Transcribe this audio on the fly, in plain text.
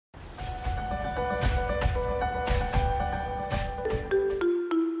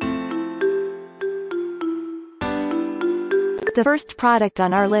The first product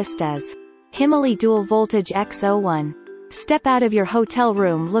on our list is Himaly Dual Voltage X01. Step out of your hotel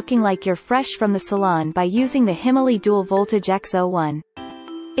room looking like you're fresh from the salon by using the Himaly Dual Voltage X01.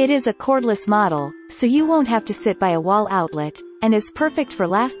 It is a cordless model, so you won't have to sit by a wall outlet, and is perfect for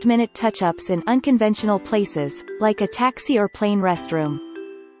last-minute touch-ups in unconventional places, like a taxi or plane restroom.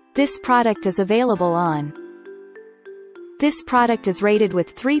 This product is available on. This product is rated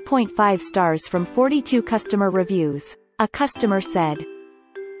with 3.5 stars from 42 customer reviews. A customer said,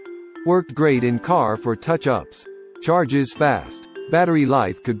 "Worked great in car for touch-ups. Charges fast. Battery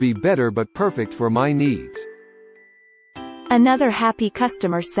life could be better but perfect for my needs." Another happy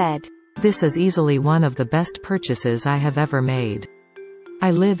customer said, "This is easily one of the best purchases I have ever made. I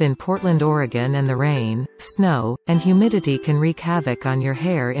live in Portland, Oregon, and the rain, snow, and humidity can wreak havoc on your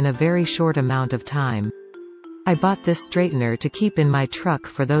hair in a very short amount of time. I bought this straightener to keep in my truck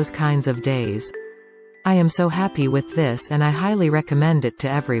for those kinds of days. I am so happy with this and I highly recommend it to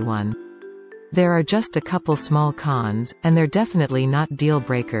everyone. There are just a couple small cons, and they're definitely not deal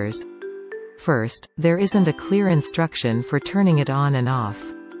breakers. First, there isn't a clear instruction for turning it on and off.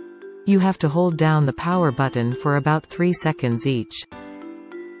 You have to hold down the power button for about 3 seconds each."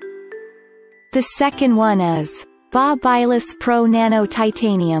 The second one is Byliss Pro Nano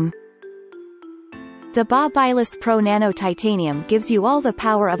Titanium. The Byliss Pro Nano Titanium gives you all the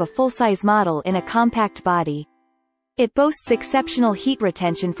power of a full-size model in a compact body. It boasts exceptional heat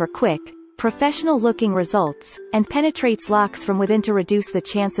retention for quick, professional-looking results, and penetrates locks from within to reduce the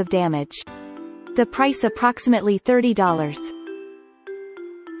chance of damage. The price approximately $30.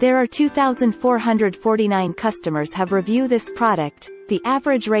 There are 2,449 customers have reviewed this product. The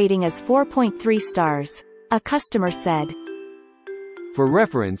average rating is 4.3 stars. A customer said, "For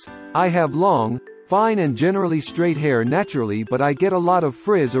reference, I have long, fine and generally straight hair naturally, but I get a lot of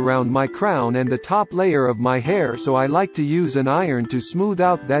frizz around my crown and the top layer of my hair, so I like to use an iron to smooth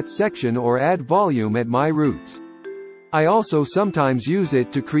out that section or add volume at my roots. I also sometimes use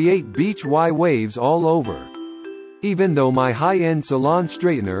it to create beach waves all over. Even though my high-end salon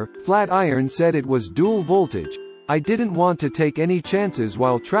straightener, flat iron, said it was dual voltage, I didn't want to take any chances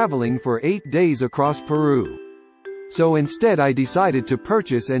while traveling for 8 days across Peru. So instead I decided to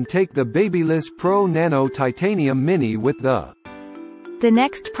purchase and take the Byliss Pro Nano Titanium Mini with the." The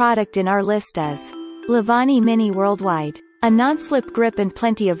next product in our list is Lovani Mini Worldwide. A non-slip grip and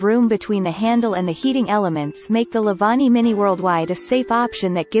plenty of room between the handle and the heating elements make the Lovani Mini Worldwide a safe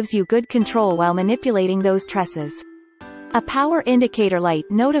option that gives you good control while manipulating those tresses. A power indicator light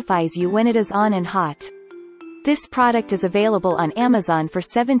notifies you when it is on and hot. This product is available on Amazon for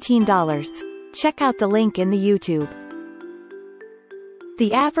 $17. Check out the link in the YouTube.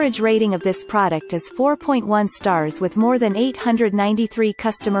 The average rating of this product is 4.1 stars with more than 893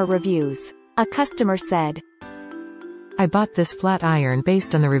 customer reviews. A customer said, "I bought this flat iron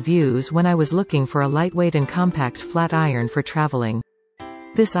based on the reviews when I was looking for a lightweight and compact flat iron for traveling.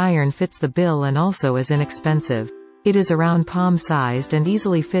 This iron fits the bill and also is inexpensive. It is around palm-sized and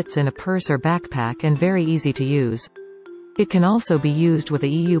easily fits in a purse or backpack and very easy to use. It can also be used with a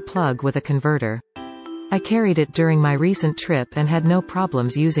EU plug with a converter. I carried it during my recent trip and had no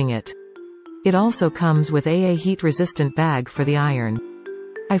problems using it. It also comes with a heat-resistant bag for the iron.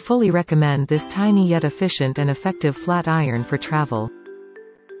 I fully recommend this tiny yet efficient and effective flat iron for travel."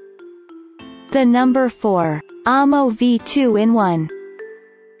 The number 4. Amo Vee 2-in-1.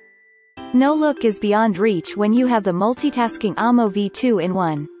 No look is beyond reach when you have the multitasking Amo Vee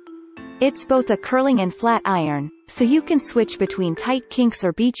 2-in-1. It's both a curling and flat iron, so you can switch between tight kinks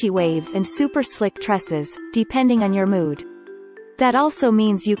or beachy waves and super slick tresses, depending on your mood. That also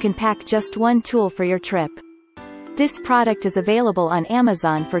means you can pack just one tool for your trip. This product is available on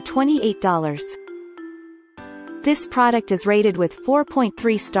Amazon for $28. This product is rated with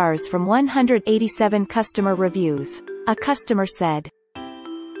 4.3 stars from 187 customer reviews. A customer said,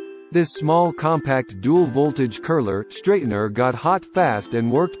 "This small compact dual voltage curler straightener got hot fast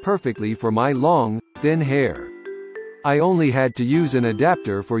and worked perfectly for my long, thin hair. I only had to use an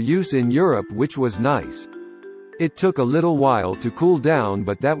adapter for use in Europe, which was nice. It took a little while to cool down,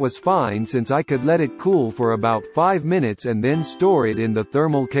 but that was fine since I could let it cool for about 5 minutes and then store it in the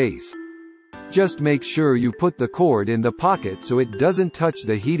thermal case. Just make sure you put the cord in the pocket so it doesn't touch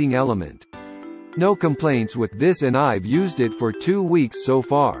the heating element. No complaints with this and I've used it for 2 weeks so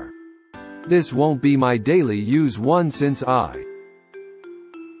far. This won't be my daily use one since I."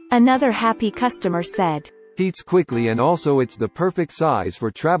 Another happy customer said, "Heats quickly and also it's the perfect size for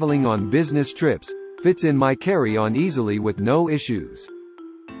traveling on business trips. Fits in my carry-on easily with no issues."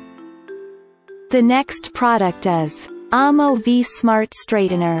 The next product is Amo Vee Smart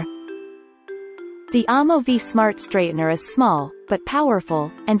Straightener. The Amo Vee Smart Straightener is small, but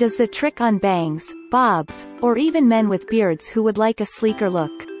powerful, and does the trick on bangs, bobs, or even men with beards who would like a sleeker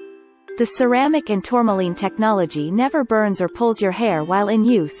look. The ceramic and tourmaline technology never burns or pulls your hair while in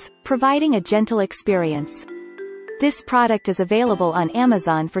use, providing a gentle experience. This product is available on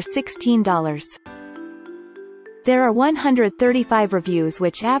Amazon for $16. There are 135 reviews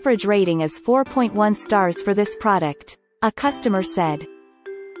which average rating is 4.1 stars for this product. A customer said.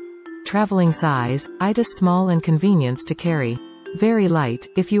 Traveling size, Ida small and convenience to carry. Very light,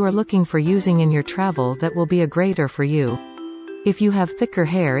 if you are looking for using in your travel that will be a greater for you. If you have thicker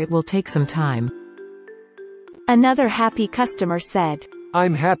hair it will take some time. Another happy customer said.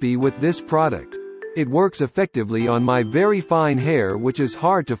 I'm happy with this product. It works effectively on my very fine hair which is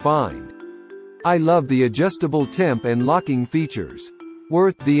hard to find. I love the adjustable temp and locking features.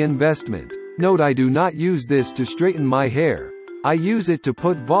 Worth the investment. Note I do not use this to straighten my hair. I use it to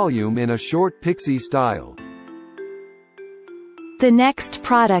put volume in a short pixie style. The next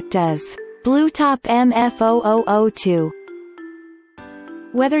product is Bluetop Mf 0002.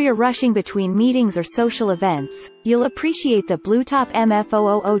 Whether you're rushing between meetings or social events, you'll appreciate the Bluetop Mf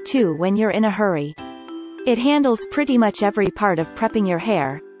 0002 when you're in a hurry. It handles pretty much every part of prepping your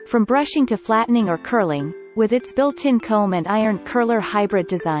hair, from brushing to flattening or curling, with its built-in comb and iron curler hybrid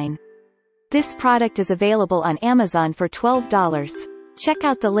design. This product is available on Amazon for $12. Check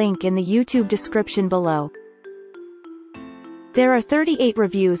out the link in the YouTube description below. There are 38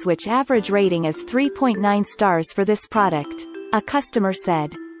 reviews which average rating is 3.9 stars for this product. A customer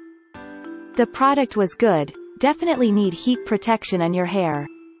said. The product was good, definitely need heat protection on your hair.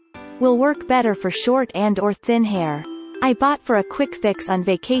 Will work better for short and/or thin hair. I bought for a quick fix on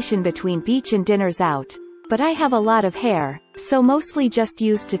vacation between beach and dinners out, but I have a lot of hair, so mostly just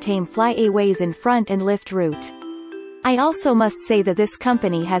used to tame flyaways in front and lift root. I also must say that this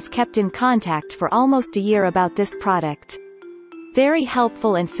company has kept in contact for almost a year about this product. Very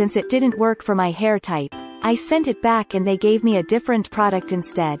helpful, and since it didn't work for my hair type, I sent it back and they gave me a different product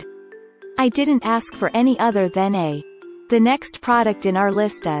instead. I didn't ask for any other than a. The next product in our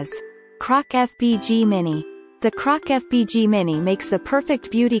list is Croc Fbg Mini. The Croc Fbg Mini makes the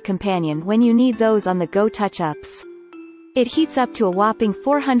perfect beauty companion when you need those on-the-go touch-ups. It heats up to a whopping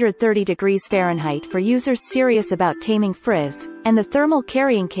 430 degrees Fahrenheit for users serious about taming frizz, and the thermal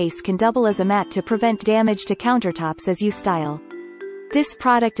carrying case can double as a mat to prevent damage to countertops as you style. This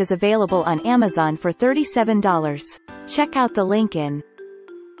product is available on Amazon for $37. Check out the link in.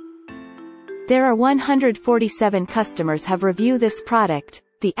 There are 147 customers have reviewed this product.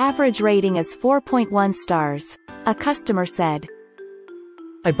 The average rating is 4.1 stars. A customer said.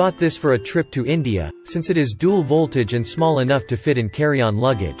 I bought this for a trip to India, since it is dual voltage and small enough to fit in carry-on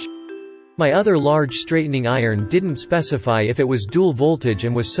luggage. My other large straightening iron didn't specify if it was dual voltage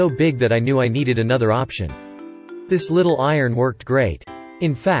and was so big that I knew I needed another option. This little iron worked great.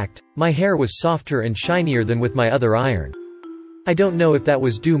 In fact, my hair was softer and shinier than with my other iron. I don't know if that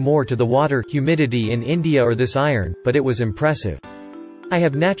was due more to the water humidity in India or this iron, but it was impressive. I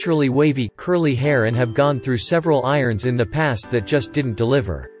have naturally wavy, curly hair and have gone through several irons in the past that just didn't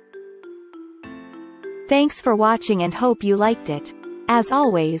deliver. Thanks for watching and hope you liked it. As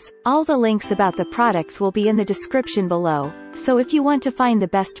always, all the links about the products will be in the description below, so if you want to find the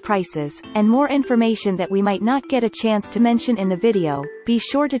best prices, and more information that we might not get a chance to mention in the video, be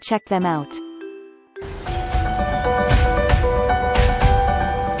sure to check them out.